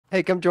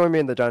Hey, come join me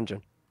in the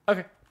dungeon.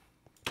 Okay.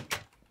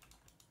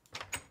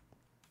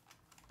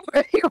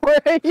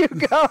 Where are you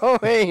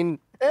going?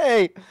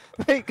 Hey,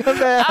 hey, come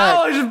back.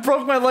 Ow, I just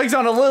broke my legs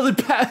on a lily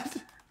pad.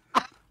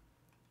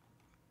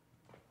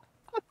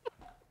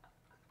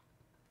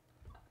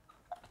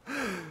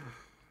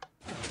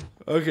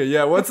 Okay,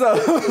 yeah, what's up?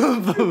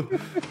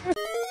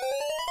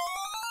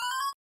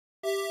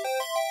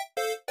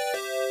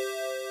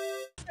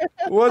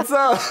 What's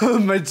up,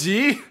 my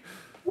G?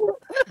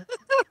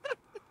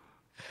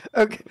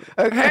 Okay.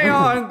 Hang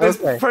on, this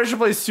Okay. pressure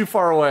plate's too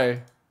far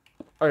away.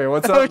 Okay,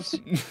 what's up?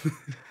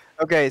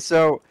 Okay,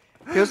 so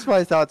here's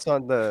my thoughts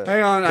on the.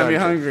 Hang on, I'm dungeon.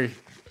 hungry.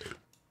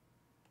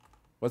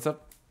 What's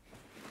up?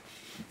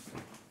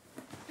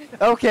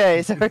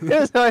 Okay, so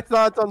here's my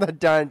thoughts on the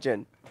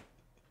dungeon.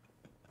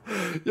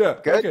 Yeah,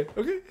 Good?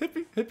 okay,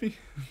 hit me.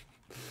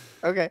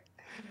 Okay,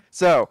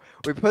 so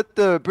we put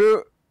the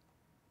brew.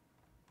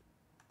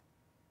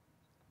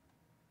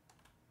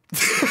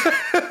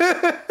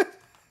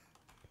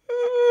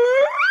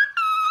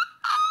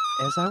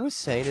 As I was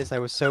saying, as I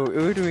was so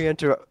rudely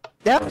interrupt.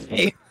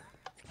 Hey,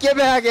 get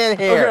back in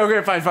here.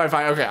 Okay, fine.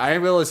 Okay, I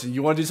will listen.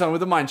 You want to do something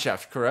with the mine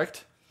shaft,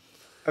 correct?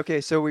 Okay,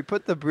 so we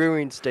put the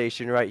brewing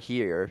station right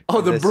here. Oh,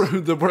 in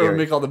the where we area.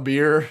 make all the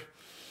beer.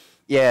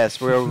 Yes,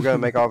 where we're gonna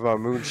make all of our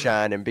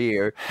moonshine and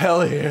beer.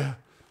 Hell yeah.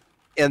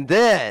 And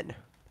then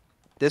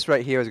this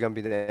right here is gonna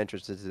be the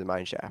entrance into the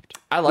mine shaft.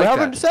 I like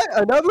we that. Set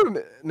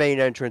another main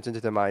entrance into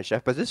the mine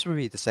shaft, but this will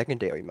be the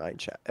secondary mine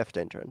shaft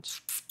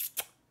entrance.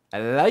 I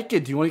like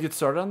it. Do you want to get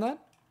started on that?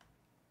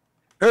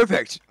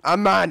 Perfect.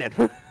 I'm mining.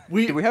 Do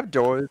we We have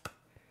doors?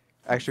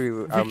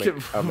 Actually, I'll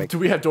make. do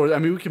we have doors? I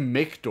mean, we can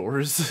make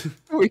doors.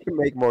 We can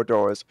make more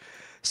doors.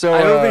 So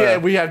I don't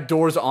think we have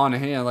doors on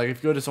hand. Like,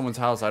 if you go to someone's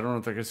house, I don't know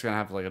if they're just gonna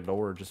have like a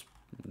door just,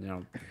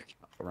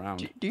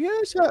 around. do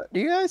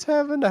you guys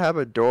happen to have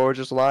a door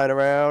just lying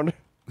around?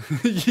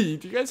 Do you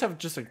guys have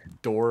just a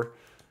door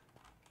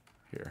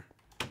here?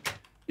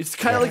 It's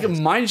kind of like a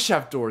mine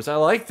shaft doors. I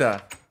like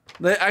that.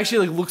 That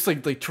actually like looks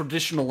like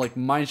traditional like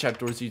mine shaft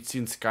doors you'd see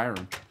in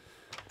Skyrim.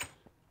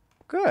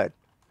 Good.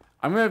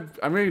 I'm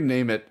gonna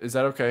name it. Is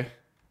that okay?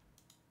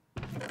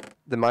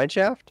 The mine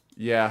shaft?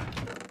 Yeah.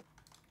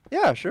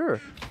 Yeah, sure.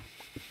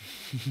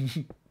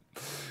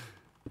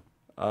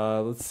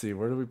 Let's see.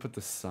 Where do we put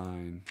the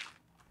sign?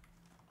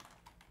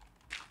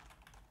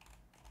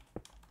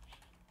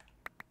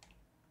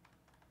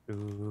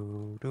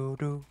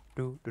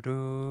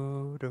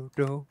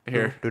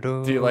 Here.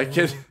 Do you like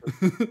it?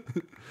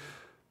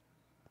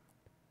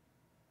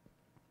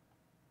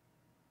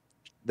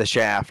 The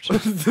shaft.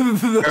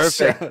 The Perfect.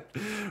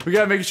 shaft. We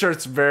gotta make sure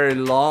it's very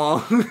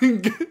long.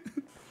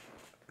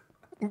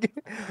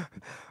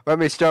 Let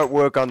me start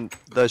work on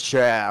the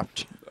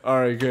shaft.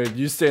 Alright, good.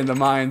 You stay in the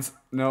mines.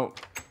 No.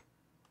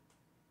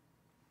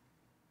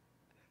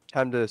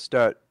 Time to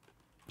start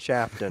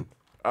shafting.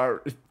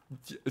 Alright.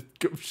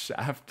 Go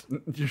shaft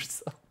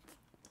yourself.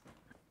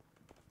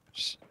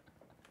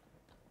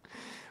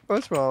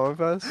 What's wrong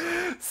with us?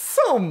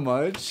 So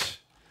much.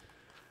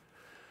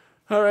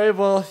 Alright,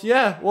 well,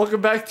 yeah.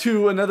 Welcome back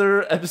to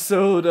another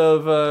episode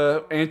of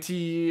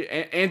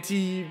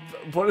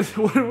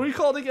what are we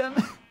called again?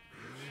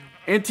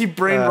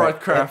 Anti-Brainrot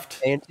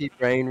craft.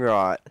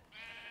 Anti-Brainrot.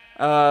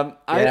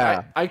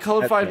 I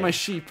colored me. my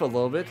sheep a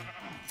little bit.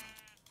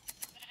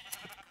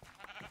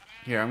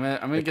 Here, I'm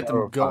gonna get them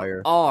color going.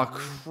 fire. Oh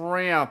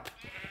crap!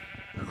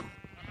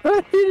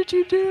 What did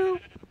you do?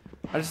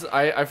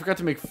 I forgot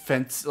to make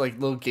fence like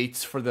little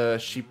gates for the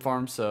sheep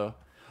farm. So,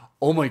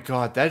 oh my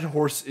god, that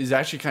horse is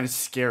actually kind of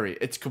scary.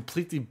 It's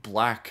completely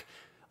black.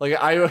 Like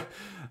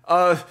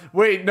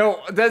wait,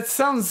 no, that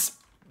sounds.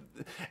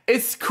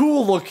 It's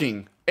cool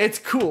looking. It's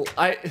cool.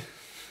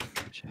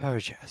 Oh,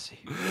 Jesse.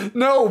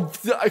 No,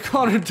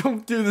 Connor,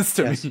 don't do this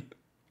to me. Jesse.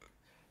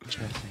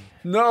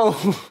 No,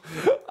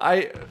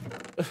 I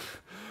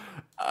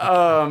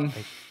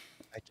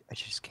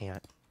just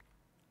can't.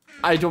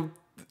 I don't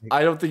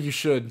think you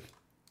should.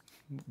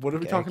 What are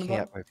we talking I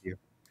can't about? with you.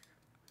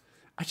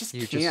 I just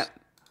You can't.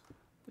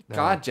 No.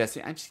 God,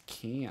 Jesse, I just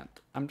can't.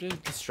 I'm gonna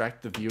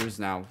distract the viewers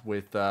now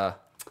with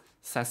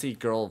sassy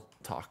girl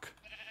talk.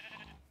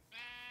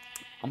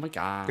 Oh my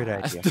god. Good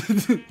idea.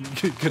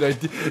 Good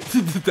idea.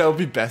 That would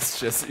be best,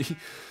 Jesse.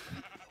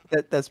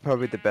 That's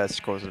probably the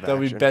best course of That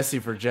would action. be Bessie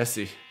for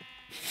Jesse.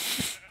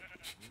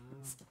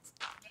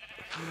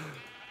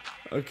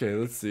 Okay,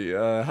 let's see.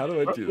 How do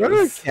I do What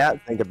does this?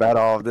 Cat think about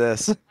all of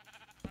this?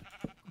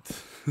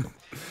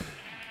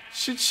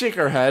 She'd shake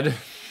her head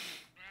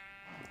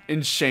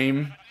in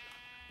shame.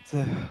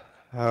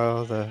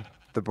 Oh,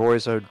 the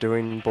boys are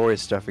doing boy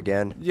stuff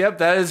again. Yep,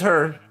 that is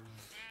her.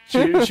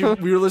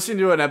 We were listening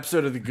to an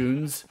episode of The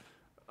Goons.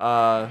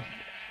 The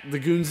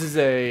Goons is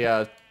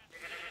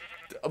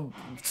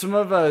some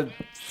of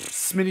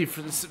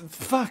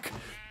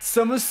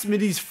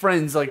Smitty's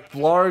friends like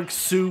Blarg,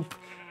 Soup,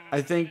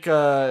 I think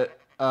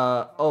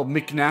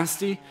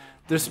McNasty.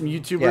 There's some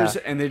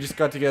YouTubers and they just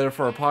got together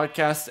for a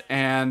podcast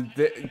and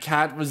the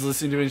cat was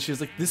listening to it and she was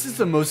like, "This is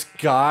the most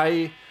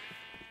guy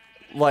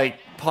like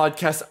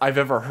podcast I've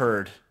ever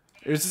heard."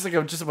 It was just like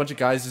just a bunch of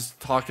guys just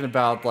talking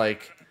about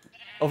like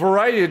a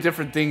variety of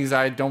different things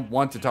I don't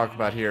want to talk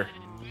about here.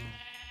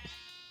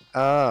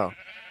 Oh,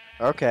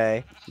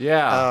 okay.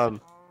 Yeah.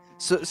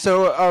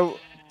 So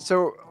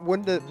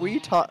when did we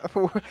talk?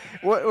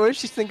 What did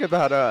she think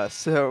about us?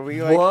 So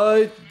we like.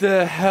 What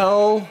the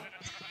hell?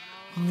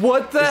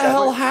 What the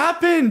hell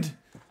happened?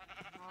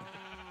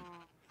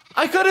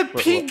 I got a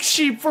pink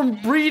sheep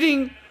from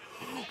breeding.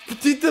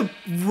 Did the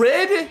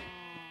red?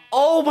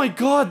 Oh my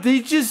god!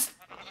 They just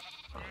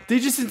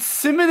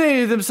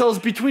inseminated themselves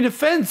between a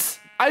fence.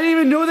 I didn't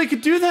even know they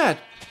could do that.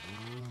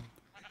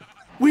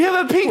 We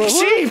have a pink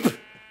sheep.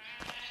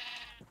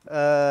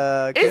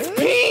 It's Good?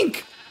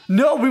 pink.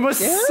 No, we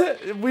must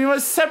we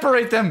must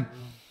separate them.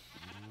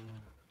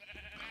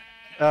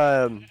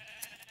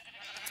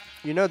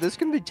 You know, this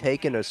can be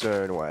taken a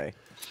certain way.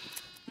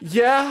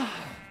 Yeah,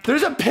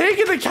 there's a pig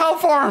in the cow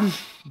farm.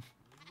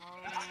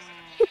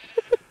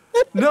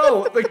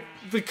 No,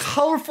 the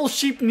colorful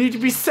sheep need to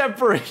be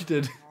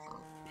separated.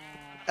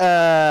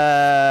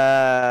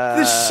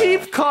 The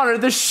sheep, Connor,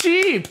 the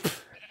sheep.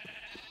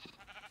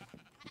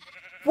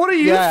 What are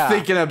you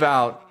thinking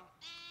about?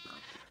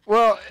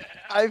 Well,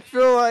 I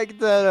feel like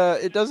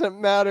that it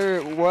doesn't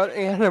matter what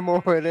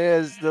animal it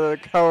is, the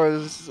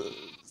colors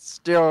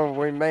still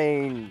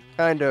remain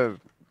kind of.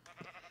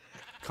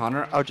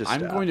 Connor, I'm stop.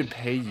 going to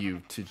pay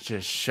you to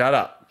just shut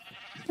up.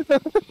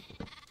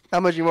 How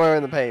much you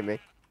want to pay me?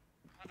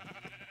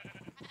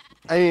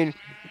 I mean,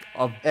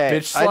 hey,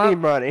 bitch slap? I need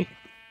money.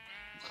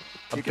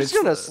 A You're bitch just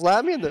gonna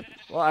slap me in the.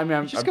 Well, I mean,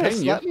 I'm just gonna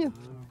paying slap you. me in...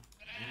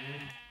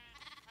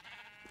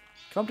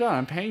 Calm down,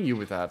 I'm paying you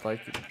with that. Like,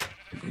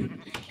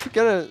 You're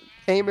gonna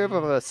pay me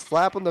with a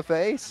slap on the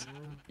face?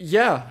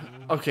 yeah.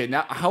 Okay,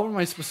 now how am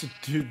I supposed to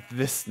do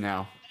this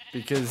now?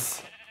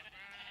 Because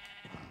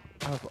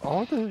Of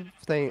all the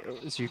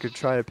things you could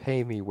try to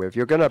pay me with,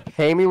 you're gonna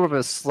pay me with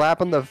a slap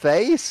on the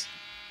face?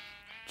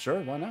 sure,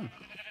 why not?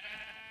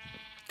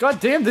 God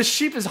damn, this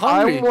sheep is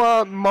hungry. I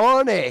want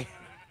money.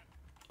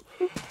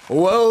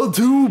 Well,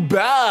 too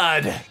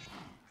bad.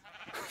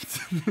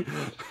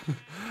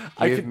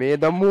 Give me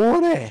the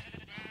money.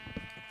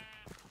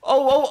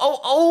 Oh.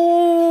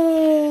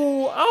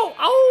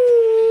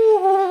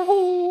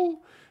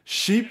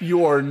 Sheep,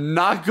 you are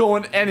not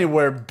going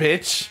anywhere,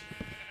 bitch.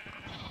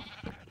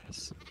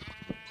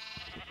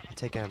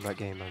 I'm not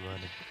getting my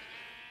money.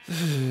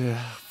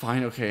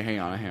 Fine, okay, hang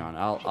on.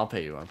 I'll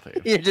pay you.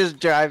 You just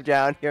drive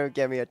down here and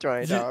give me a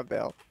 $20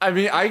 bill. I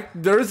mean,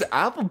 there's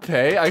Apple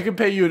Pay. I can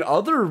pay you in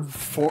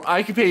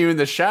I can pay you in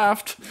the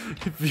shaft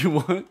if you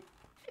want.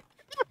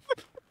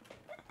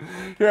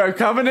 Here, I'm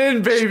coming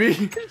in,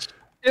 baby.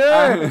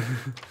 Sure.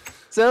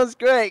 Sounds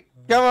great.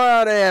 Come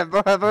on in,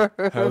 brother.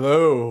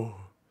 Hello.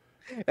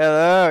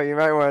 Hello. You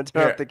might want to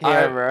turn off the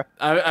camera.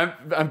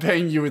 I'm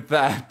paying you with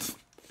that.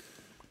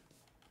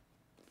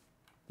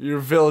 You're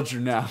a villager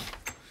now.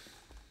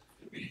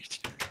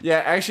 Yeah,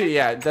 actually,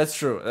 yeah, that's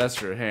true.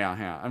 Hang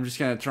on. I'm just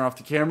gonna turn off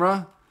the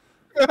camera.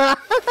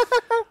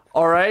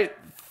 All right,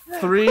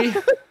 3,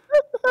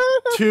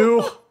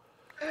 2,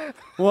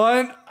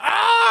 1.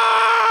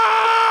 Ah!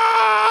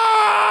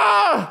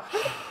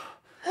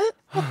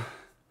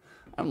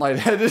 I'm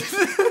lightheaded.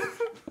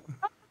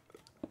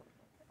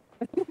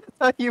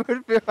 How you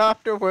would feel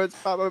afterwards,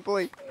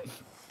 probably.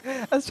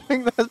 I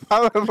think that's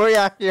probably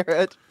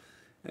accurate.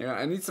 Hang on,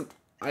 I need some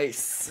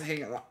ice.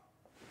 Hang on.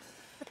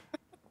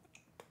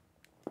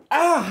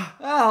 Ah!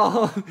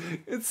 Ow!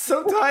 It's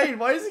so tight.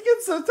 Why does it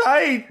get so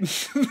tight?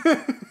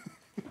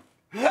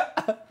 No.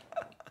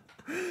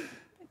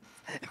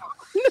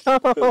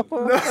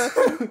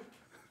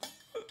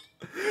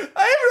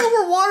 I have no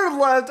more water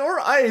left or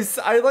ice.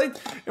 Am I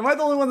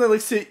the only one that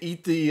likes to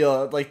eat the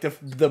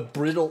the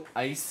brittle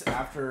ice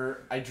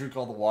after I drink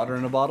all the water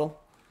in a bottle?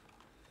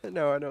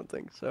 No, I don't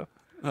think so.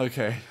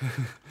 Okay.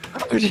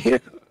 Oh, dear.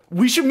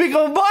 We should make a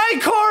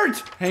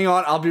minecart! Hang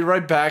on, I'll be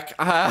right back.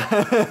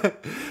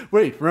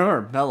 Wait,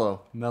 remember,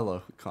 mellow,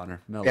 Connor,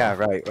 mellow. Yeah,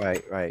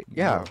 right.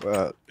 Yeah,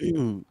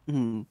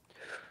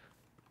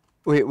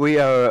 we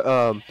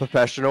are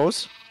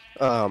professionals.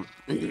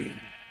 Very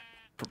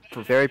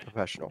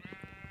professional.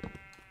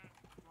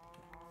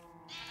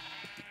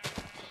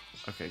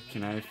 Okay,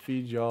 can I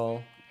feed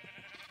y'all?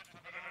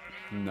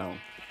 No.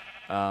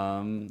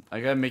 I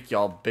gotta make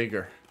y'all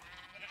bigger.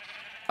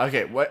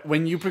 Okay,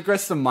 when you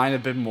progress the mine a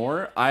bit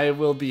more, I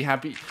will be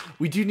happy.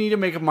 We do need to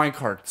make a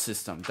minecart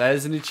system. That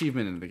is an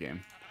achievement in the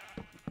game.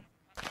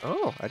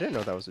 Oh, I didn't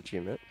know that was an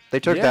achievement. They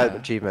took that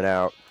achievement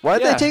out. Why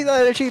did Yeah. they take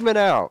that achievement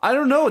out? I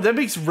don't know. That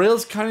makes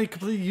rails kind of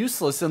completely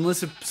useless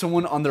unless if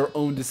someone on their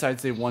own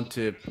decides they want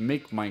to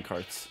make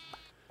minecarts.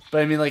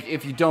 But I mean, like,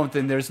 if you don't,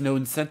 then there's no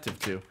incentive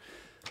to.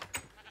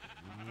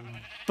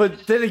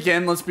 But then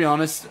again, let's be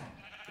honest,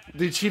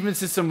 the achievement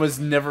system was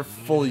never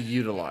fully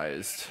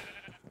utilized.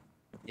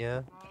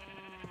 Yeah.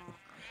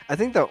 I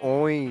think the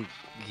only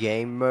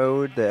game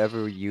mode that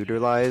ever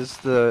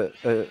utilized the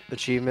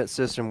achievement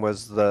system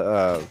was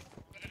the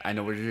I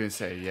know what you're gonna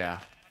say. Yeah.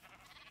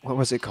 what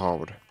was it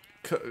called?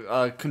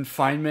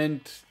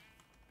 Confinement.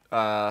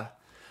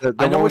 The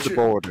I know one what with the you.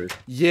 borders.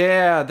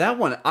 Yeah, that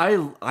one.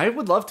 I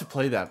would love to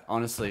play that.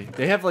 Honestly,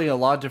 they have like a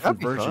lot of different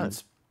That'd be fun.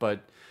 versions,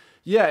 but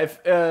yeah, if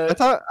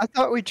I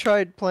thought we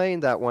tried playing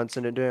that once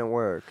and it didn't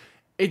work.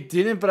 it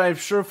didn't, but I'm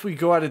sure if we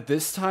go at it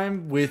this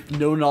time with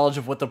no knowledge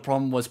of what the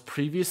problem was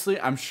previously,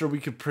 I'm sure we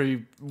could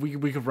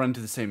we could run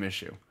into the same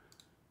issue.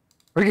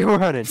 We can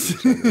run into the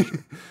same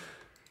issue.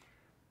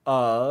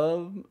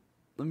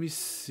 Let me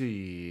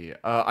see.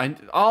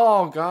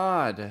 Oh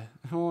God.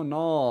 Oh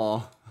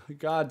no.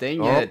 God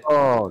dang it.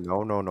 Oh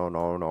no no no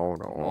no no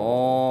no.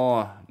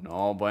 Oh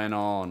no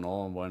bueno,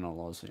 no bueno,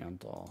 lo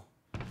siento.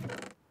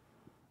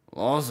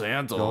 Lo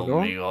siento, No, no.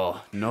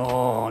 amigo.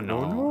 No,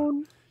 no.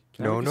 No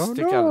Can I no make a no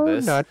stick out of no,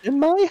 this? not in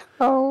my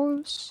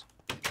house.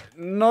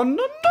 No,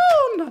 no,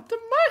 no, not in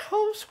my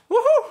house.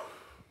 Woohoo!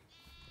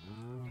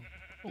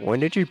 When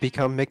did you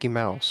become Mickey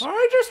Mouse?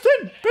 I just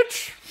did,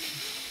 bitch.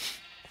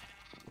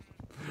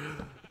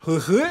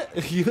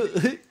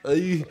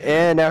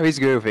 And now he's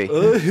Goofy.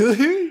 Oh,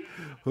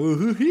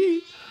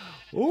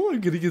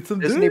 I'm gonna get some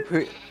Disney,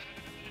 dirt.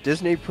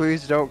 Disney,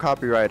 please don't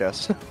copyright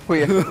us. we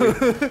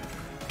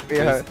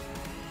have,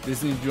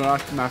 Disney, do not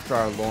come after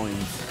our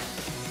loins.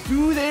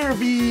 Do there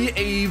be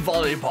a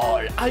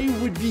volleyball? I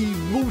would be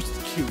most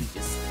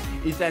curious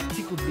if that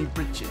tickled me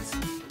britches.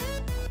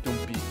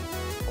 Don't be.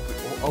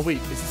 Oh wait,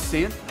 is this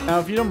sand? Now,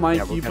 if you don't mind,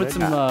 Yeah, can you we're put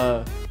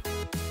gonna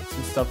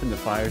some stuff in the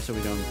fire so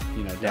we don't,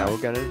 die? now we're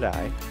gonna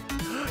die.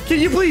 Can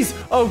you please?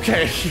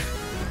 Okay.